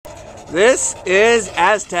This is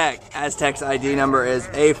Aztec. Aztec's ID number is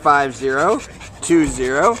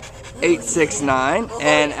A5020869,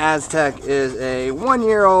 and Aztec is a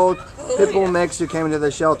 1-year-old pit bull mix who came into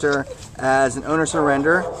the shelter as an owner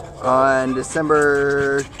surrender on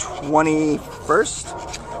December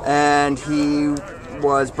 21st, and he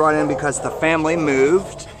was brought in because the family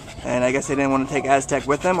moved, and I guess they didn't want to take Aztec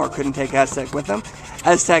with them or couldn't take Aztec with them.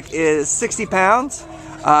 Aztec is 60 pounds.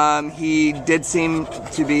 He did seem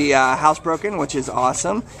to be housebroken, which is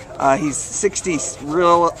awesome. He's 60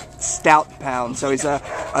 real stout pounds, so he's a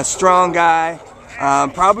strong guy.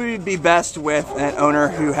 Probably be best with an owner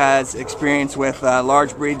who has experience with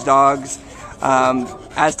large breed dogs.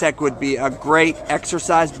 Aztec would be a great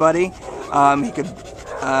exercise buddy. He could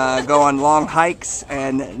go on long hikes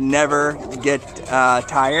and never get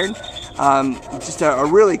tired. Just a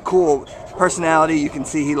really cool personality. You can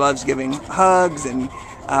see he loves giving hugs and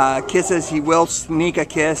kisses. He will sneak a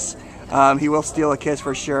kiss. He will steal a kiss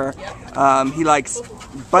for sure. He likes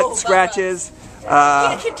butt scratches. He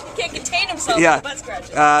can't contain himself with butt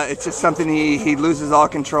scratches. It's just something he loses all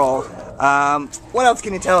control. What else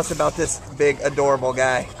can you tell us about this big, adorable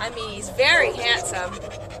guy? I mean, he's very handsome.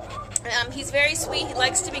 He's very sweet. He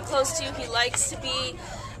likes to be close to you. He likes to be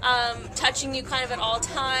touching you kind of at all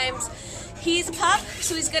times. He's a pup,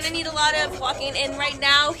 so he's going to need a lot of walking. And right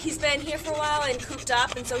now, he's been here for a while and cooped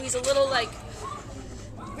up, and so he's a little, like,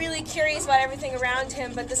 really curious about everything around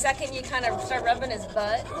him. But the second you kind of start rubbing his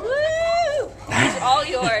butt, woo, he's all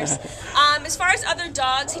yours. As far as other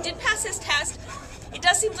dogs, he did pass his test. It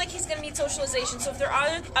does seem like he's going to need socialization, so if there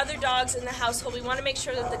are other dogs in the household, we want to make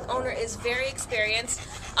sure that the owner is very experienced.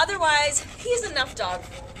 Otherwise, he's enough dog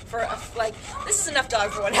for, this is enough dog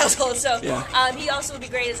for one household, so yeah. He also would be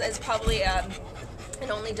great as probably an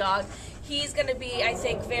only dog. He's going to be, I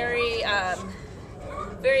think, very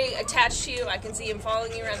attached to you. I can see him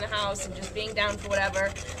following you around the house and just being down for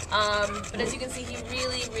whatever. But as you can see, he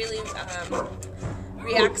really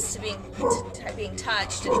reacts to being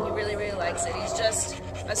touched, and he really likes it. He's just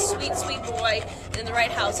a sweet boy, and in the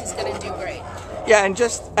right house he's going to do great. Yeah, and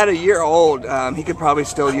just at a year old, he could probably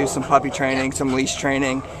still use some puppy training, some leash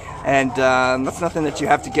training, and that's nothing that you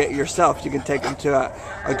have to get yourself. You can take him to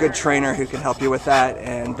a good trainer who can help you with that,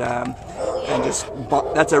 and just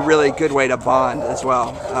that's a really good way to bond as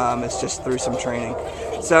well. It's just through some training.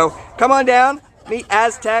 So come on down, meet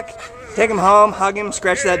Aztec. Take him home, hug him,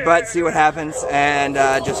 scratch that butt, see what happens, and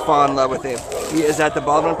just fall in love with him. He is at the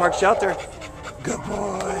Baldwin Park Shelter. Good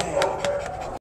boy.